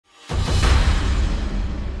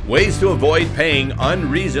Ways to avoid paying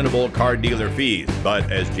unreasonable car dealer fees.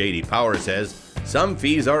 But as JD Power says, some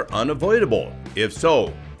fees are unavoidable. If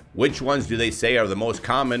so, which ones do they say are the most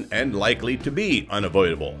common and likely to be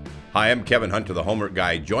unavoidable? Hi, I'm Kevin Hunter, the Homework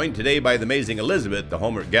Guy, joined today by the amazing Elizabeth, the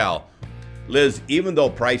Homework Gal. Liz, even though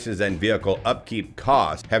prices and vehicle upkeep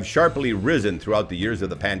costs have sharply risen throughout the years of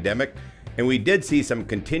the pandemic, and we did see some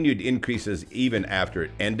continued increases even after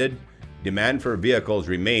it ended, demand for vehicles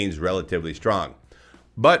remains relatively strong.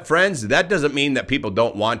 But friends, that doesn't mean that people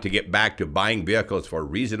don't want to get back to buying vehicles for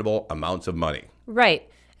reasonable amounts of money. Right,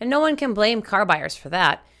 and no one can blame car buyers for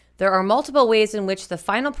that. There are multiple ways in which the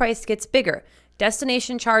final price gets bigger.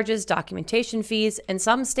 Destination charges, documentation fees, and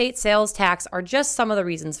some state sales tax are just some of the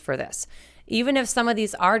reasons for this. Even if some of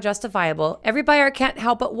these are justifiable, every buyer can't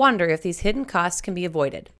help but wonder if these hidden costs can be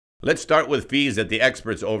avoided. Let's start with fees that the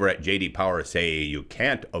experts over at JD Power say you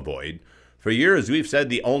can't avoid. For years, we've said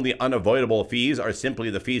the only unavoidable fees are simply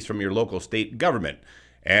the fees from your local state government.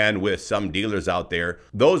 And with some dealers out there,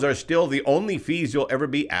 those are still the only fees you'll ever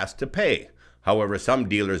be asked to pay. However, some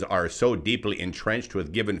dealers are so deeply entrenched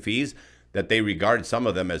with given fees that they regard some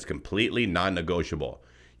of them as completely non-negotiable.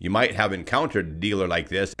 You might have encountered a dealer like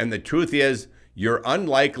this, and the truth is, you're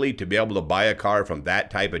unlikely to be able to buy a car from that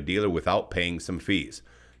type of dealer without paying some fees.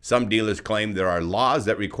 Some dealers claim there are laws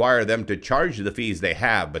that require them to charge the fees they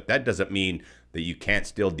have, but that doesn't mean that you can't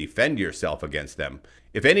still defend yourself against them.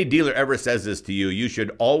 If any dealer ever says this to you, you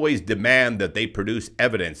should always demand that they produce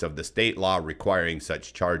evidence of the state law requiring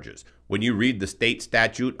such charges. When you read the state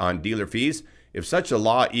statute on dealer fees, if such a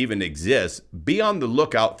law even exists, be on the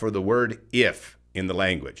lookout for the word "if" in the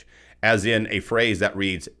language, as in a phrase that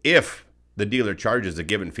reads, if the dealer charges a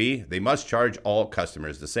given fee, they must charge all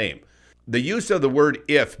customers the same. The use of the word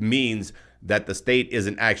 "if" means that the state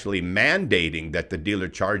isn't actually mandating that the dealer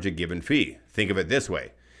charge a given fee. Think of it this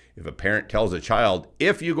way. If a parent tells a child,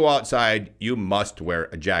 if you go outside, you must wear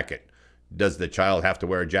a jacket. Does the child have to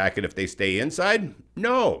wear a jacket if they stay inside?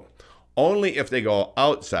 No, only if they go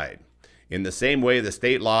outside. In the same way, the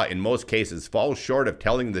state law in most cases falls short of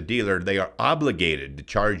telling the dealer they are obligated to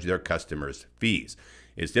charge their customers fees.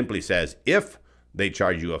 It simply says if they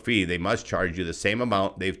charge you a fee, they must charge you the same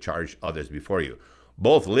amount they've charged others before you.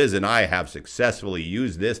 Both Liz and I have successfully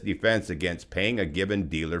used this defense against paying a given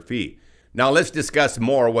dealer fee. Now let's discuss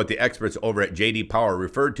more what the experts over at JD Power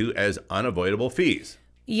refer to as unavoidable fees.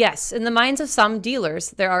 Yes, in the minds of some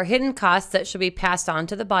dealers, there are hidden costs that should be passed on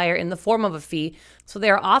to the buyer in the form of a fee, so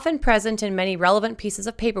they are often present in many relevant pieces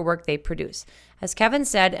of paperwork they produce. As Kevin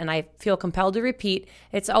said, and I feel compelled to repeat,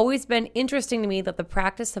 it's always been interesting to me that the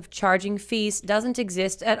practice of charging fees doesn't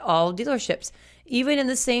exist at all dealerships, even in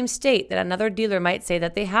the same state that another dealer might say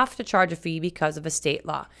that they have to charge a fee because of a state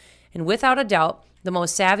law. And without a doubt, the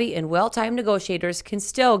most savvy and well-timed negotiators can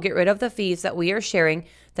still get rid of the fees that we are sharing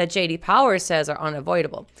that JD Power says are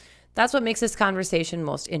unavoidable. That's what makes this conversation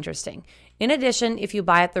most interesting. In addition, if you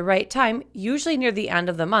buy at the right time, usually near the end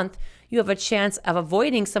of the month, you have a chance of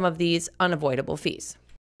avoiding some of these unavoidable fees.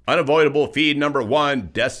 Unavoidable fee number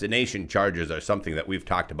one, destination charges are something that we've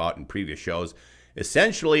talked about in previous shows.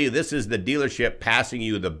 Essentially, this is the dealership passing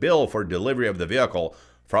you the bill for delivery of the vehicle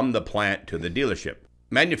from the plant to the dealership.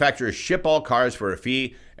 Manufacturers ship all cars for a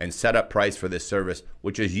fee and set up price for this service,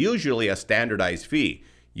 which is usually a standardized fee.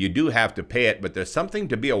 You do have to pay it, but there's something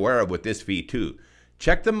to be aware of with this fee too.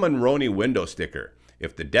 Check the Monroney window sticker.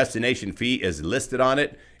 If the destination fee is listed on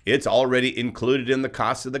it, it's already included in the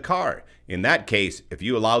cost of the car. In that case, if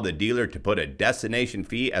you allow the dealer to put a destination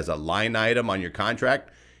fee as a line item on your contract,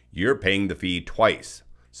 you're paying the fee twice.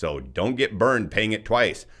 So don't get burned paying it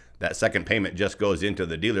twice. That second payment just goes into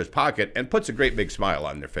the dealer's pocket and puts a great big smile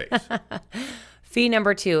on their face. Fee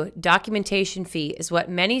number two, documentation fee, is what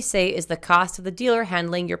many say is the cost of the dealer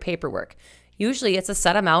handling your paperwork. Usually it's a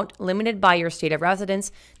set amount limited by your state of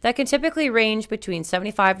residence that can typically range between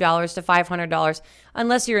 $75 to $500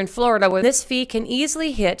 unless you're in Florida, where this fee can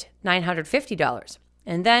easily hit $950.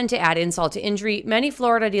 And then to add insult to injury, many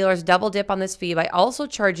Florida dealers double dip on this fee by also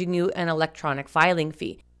charging you an electronic filing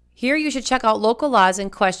fee. Here you should check out local laws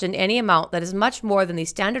and question any amount that is much more than the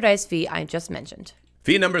standardized fee I just mentioned.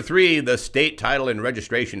 Fee number three, the state title and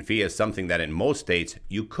registration fee, is something that in most states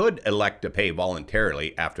you could elect to pay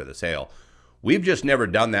voluntarily after the sale. We've just never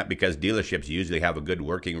done that because dealerships usually have a good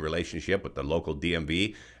working relationship with the local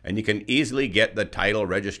DMV, and you can easily get the title,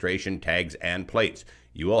 registration, tags, and plates.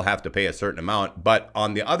 You will have to pay a certain amount, but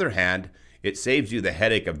on the other hand, it saves you the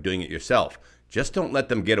headache of doing it yourself. Just don't let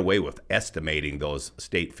them get away with estimating those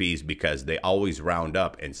state fees because they always round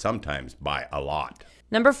up and sometimes by a lot.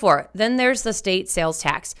 Number 4, then there's the state sales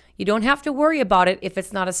tax. You don't have to worry about it if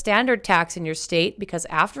it's not a standard tax in your state because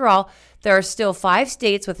after all, there are still 5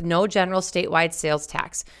 states with no general statewide sales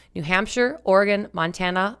tax: New Hampshire, Oregon,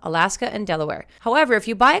 Montana, Alaska, and Delaware. However, if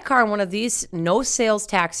you buy a car in one of these no sales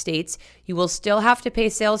tax states, you will still have to pay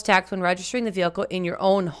sales tax when registering the vehicle in your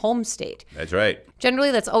own home state. That's right.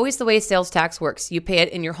 Generally, that's always the way sales tax works. You pay it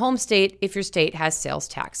in your home state if your state has sales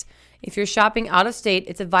tax. If you're shopping out of state,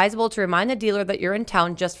 it's advisable to remind the dealer that you're in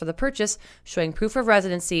town just for the purchase, showing proof of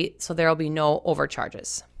residency so there will be no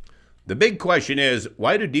overcharges. The big question is,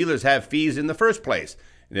 why do dealers have fees in the first place?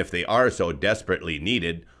 And if they are so desperately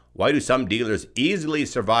needed, why do some dealers easily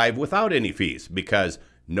survive without any fees? Because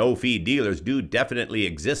no-fee dealers do definitely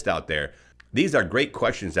exist out there. These are great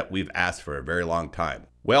questions that we've asked for a very long time.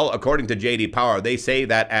 Well, according to J.D. Power, they say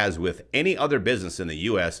that as with any other business in the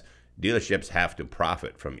U.S., dealerships have to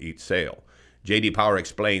profit from each sale. J.D. Power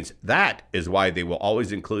explains that is why they will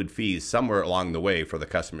always include fees somewhere along the way for the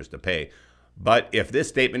customers to pay. But if this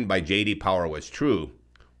statement by J.D. Power was true,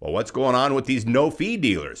 well, what's going on with these no-fee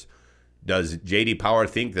dealers? Does J.D. Power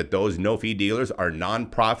think that those no-fee dealers are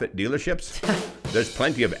non-profit dealerships? There's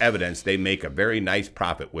plenty of evidence they make a very nice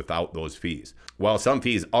profit without those fees. While some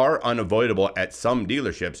fees are unavoidable at some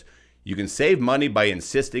dealerships, you can save money by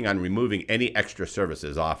insisting on removing any extra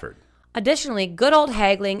services offered. Additionally, good old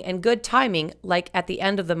haggling and good timing, like at the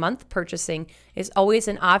end of the month purchasing, is always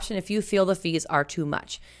an option if you feel the fees are too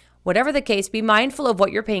much. Whatever the case, be mindful of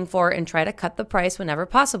what you're paying for and try to cut the price whenever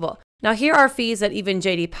possible. Now, here are fees that even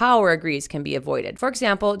J.D. Power agrees can be avoided. For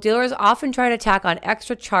example, dealers often try to tack on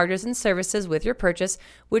extra charges and services with your purchase,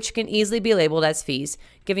 which can easily be labeled as fees.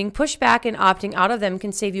 Giving pushback and opting out of them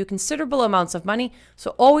can save you considerable amounts of money,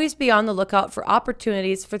 so always be on the lookout for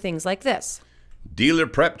opportunities for things like this. Dealer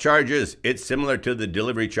prep charges, it's similar to the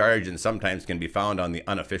delivery charge and sometimes can be found on the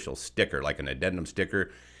unofficial sticker, like an addendum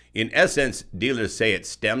sticker. In essence, dealers say it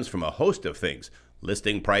stems from a host of things: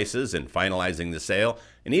 listing prices and finalizing the sale,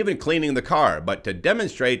 and even cleaning the car. But to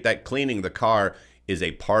demonstrate that cleaning the car is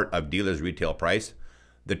a part of dealer's retail price,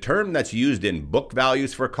 the term that's used in book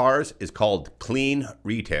values for cars is called clean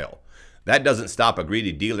retail. That doesn't stop a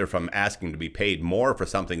greedy dealer from asking to be paid more for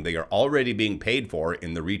something they are already being paid for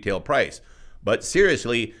in the retail price. But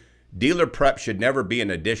seriously, dealer prep should never be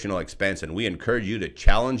an additional expense, and we encourage you to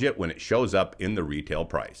challenge it when it shows up in the retail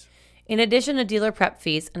price. In addition to dealer prep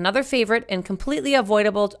fees, another favorite and completely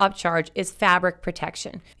avoidable upcharge is fabric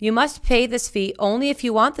protection. You must pay this fee only if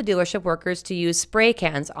you want the dealership workers to use spray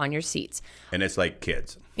cans on your seats. And it's like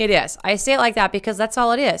kids. It is. I say it like that because that's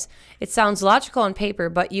all it is. It sounds logical on paper,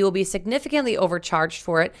 but you will be significantly overcharged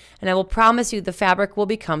for it, and I will promise you the fabric will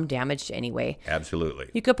become damaged anyway. Absolutely.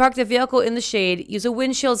 You could park the vehicle in the shade, use a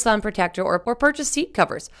windshield sun protector, or purchase seat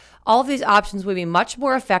covers. All of these options would be much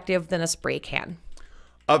more effective than a spray can.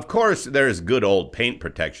 Of course, there's good old paint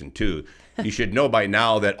protection too. You should know by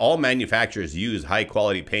now that all manufacturers use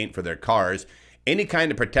high-quality paint for their cars. Any kind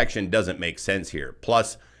of protection doesn't make sense here.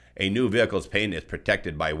 Plus, a new vehicle's paint is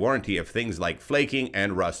protected by warranty if things like flaking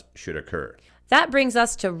and rust should occur. That brings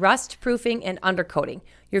us to rust proofing and undercoating.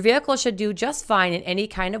 Your vehicle should do just fine in any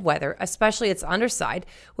kind of weather, especially its underside,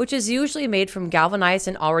 which is usually made from galvanized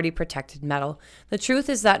and already protected metal. The truth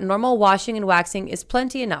is that normal washing and waxing is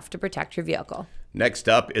plenty enough to protect your vehicle. Next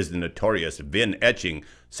up is the notorious VIN etching,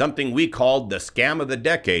 something we called the scam of the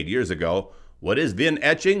decade years ago. What is VIN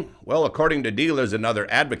etching? Well, according to dealers and other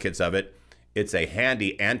advocates of it, it's a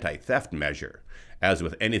handy anti-theft measure. As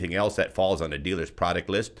with anything else that falls on a dealer's product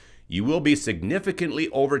list, you will be significantly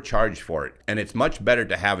overcharged for it, and it's much better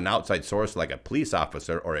to have an outside source like a police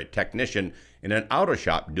officer or a technician in an auto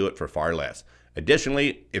shop do it for far less.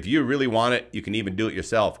 Additionally, if you really want it, you can even do it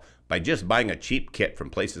yourself by just buying a cheap kit from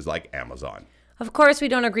places like Amazon. Of course, we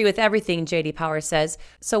don't agree with everything J.D. Power says,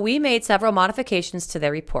 so we made several modifications to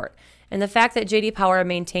their report. And the fact that J.D. Power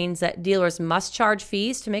maintains that dealers must charge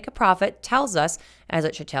fees to make a profit tells us, as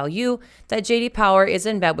it should tell you, that J.D. Power is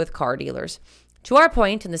in bed with car dealers. To our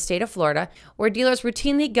point, in the state of Florida, where dealers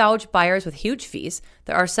routinely gouge buyers with huge fees,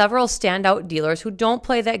 there are several standout dealers who don't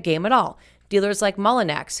play that game at all. Dealers like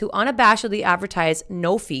Mullinax, who unabashedly advertise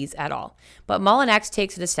no fees at all. But Mullinax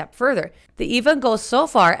takes it a step further. They even go so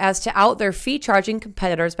far as to out their fee-charging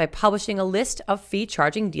competitors by publishing a list of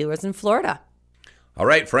fee-charging dealers in Florida. All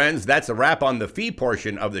right, friends, that's a wrap on the fee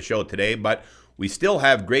portion of the show today, but we still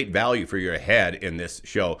have great value for your head in this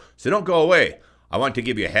show, so don't go away. I want to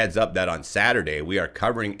give you a heads up that on Saturday, we are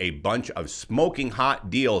covering a bunch of smoking hot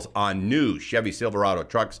deals on new Chevy Silverado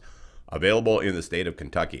trucks available in the state of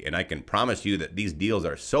Kentucky. And I can promise you that these deals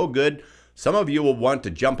are so good, some of you will want to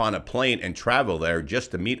jump on a plane and travel there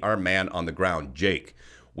just to meet our man on the ground, Jake.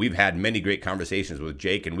 We've had many great conversations with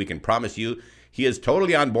Jake, and we can promise you he is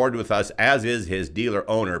totally on board with us, as is his dealer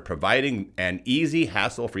owner, providing an easy,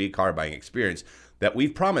 hassle-free car buying experience that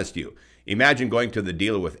we've promised you. Imagine going to the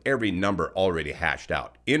dealer with every number already hashed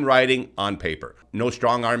out, in writing, on paper. No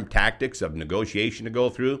strong-arm tactics of negotiation to go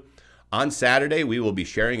through. On Saturday, we will be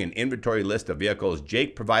sharing an inventory list of vehicles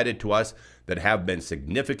Jake provided to us that have been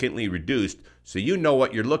significantly reduced, so you know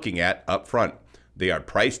what you're looking at up front. They are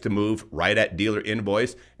priced to move right at dealer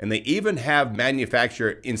invoice, and they even have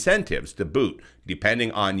manufacturer incentives to boot,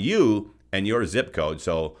 depending on you and your zip code,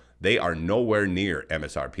 so they are nowhere near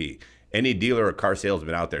MSRP. Any dealer or car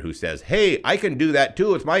salesman out there who says, hey, I can do that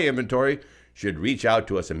too with my inventory, should reach out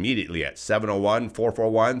to us immediately at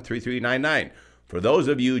 701-441-3399. For those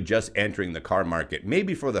of you just entering the car market,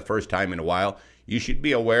 maybe for the first time in a while, you should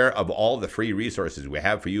be aware of all the free resources we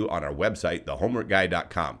have for you on our website,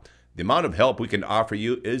 thehomeworkguy.com. The amount of help we can offer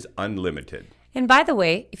you is unlimited. And by the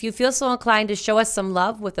way, if you feel so inclined to show us some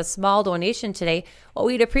love with a small donation today, what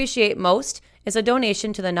we'd appreciate most is a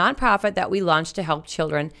donation to the nonprofit that we launched to help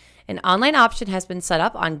children. An online option has been set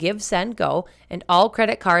up on Give, Send, Go, and all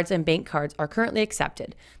credit cards and bank cards are currently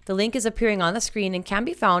accepted. The link is appearing on the screen and can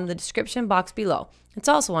be found in the description box below. It's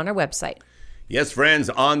also on our website. Yes, friends,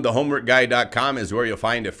 on thehomeworkguy.com is where you'll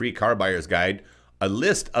find a free car buyer's guide, a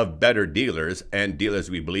list of better dealers and dealers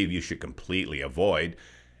we believe you should completely avoid.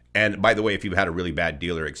 And by the way, if you've had a really bad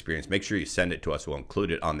dealer experience, make sure you send it to us. We'll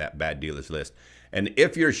include it on that bad dealers list. And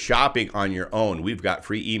if you're shopping on your own, we've got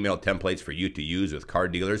free email templates for you to use with car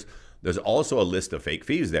dealers. There's also a list of fake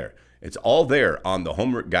fees there. It's all there on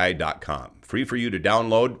thehomeworkguy.com. Free for you to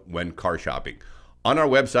download when car shopping. On our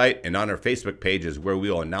website and on our Facebook page is where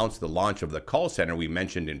we'll announce the launch of the call center we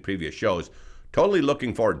mentioned in previous shows. Totally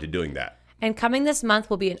looking forward to doing that. And coming this month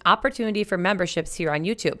will be an opportunity for memberships here on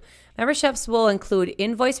YouTube. Memberships will include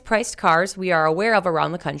invoice-priced cars we are aware of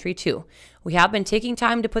around the country too. We have been taking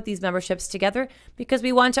time to put these memberships together because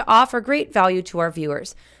we want to offer great value to our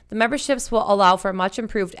viewers. The memberships will allow for much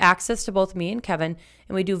improved access to both me and Kevin,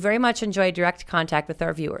 and we do very much enjoy direct contact with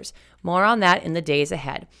our viewers. More on that in the days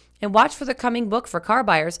ahead. And watch for the coming book for car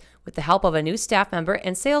buyers with the help of a new staff member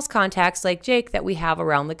and sales contacts like Jake that we have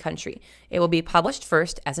around the country. It will be published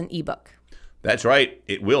first as an ebook. That's right.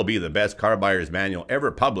 It will be the best car buyer's manual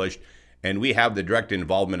ever published, and we have the direct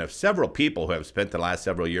involvement of several people who have spent the last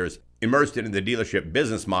several years immersed in the dealership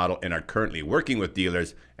business model and are currently working with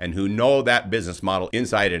dealers and who know that business model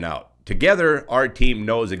inside and out. Together, our team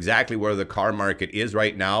knows exactly where the car market is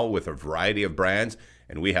right now with a variety of brands,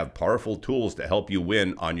 and we have powerful tools to help you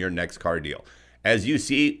win on your next car deal. As you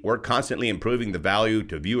see, we're constantly improving the value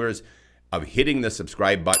to viewers of hitting the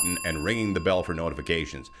subscribe button and ringing the bell for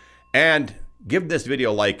notifications. And give this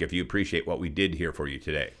video a like if you appreciate what we did here for you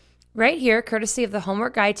today. Right here, courtesy of the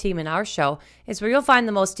Homework Guy team in our show, is where you'll find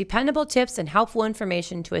the most dependable tips and helpful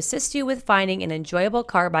information to assist you with finding an enjoyable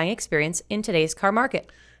car buying experience in today's car market.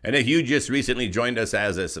 And if you just recently joined us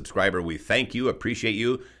as a subscriber, we thank you, appreciate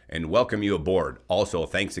you, and welcome you aboard. Also,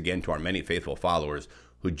 thanks again to our many faithful followers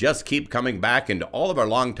who just keep coming back, and to all of our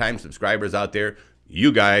longtime subscribers out there,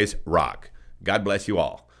 you guys rock. God bless you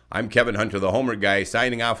all. I'm Kevin Hunter, the Homework Guy,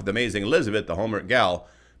 signing off with amazing Elizabeth, the Homework Gal.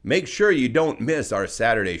 Make sure you don't miss our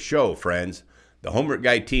Saturday show, friends. The Homework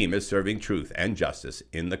Guy team is serving truth and justice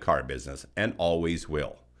in the car business and always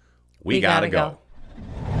will. We gotta go.